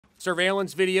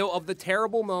Surveillance video of the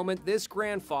terrible moment this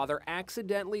grandfather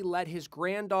accidentally let his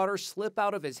granddaughter slip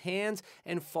out of his hands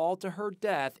and fall to her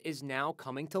death is now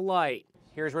coming to light.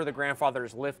 Here's where the grandfather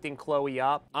is lifting Chloe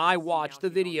up. I watched the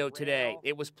video today.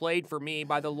 It was played for me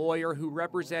by the lawyer who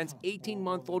represents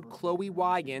 18-month-old Chloe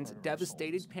Wiegand's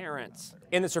devastated parents.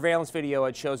 In the surveillance video,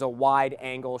 it shows a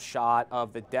wide-angle shot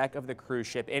of the deck of the cruise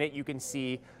ship. In it, you can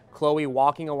see Chloe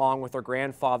walking along with her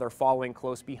grandfather following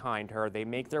close behind her. They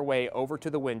make their way over to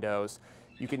the windows.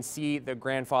 You can see the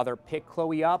grandfather pick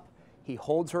Chloe up. He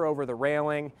holds her over the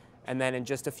railing, and then in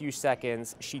just a few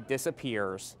seconds, she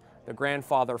disappears. The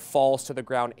grandfather falls to the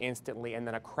ground instantly, and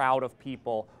then a crowd of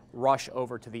people rush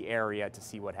over to the area to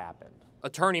see what happened.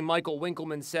 Attorney Michael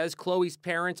Winkleman says Chloe's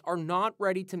parents are not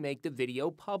ready to make the video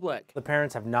public. The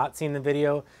parents have not seen the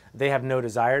video. They have no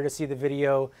desire to see the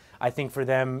video. I think for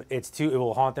them, it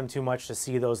will haunt them too much to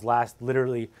see those last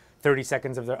literally 30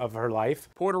 seconds of her life.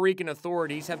 Puerto Rican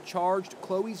authorities have charged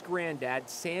Chloe's granddad,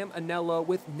 Sam Anello,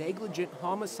 with negligent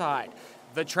homicide.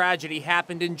 The tragedy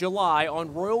happened in July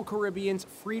on Royal Caribbean's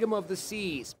Freedom of the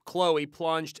Seas. Chloe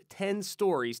plunged 10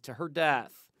 stories to her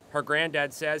death. Her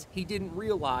granddad says he didn't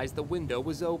realize the window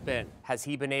was open. Has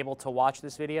he been able to watch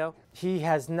this video? He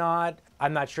has not.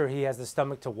 I'm not sure he has the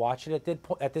stomach to watch it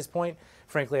at this point.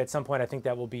 Frankly, at some point, I think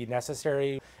that will be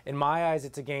necessary. In my eyes,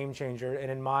 it's a game changer,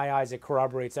 and in my eyes, it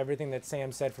corroborates everything that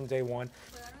Sam said from day one.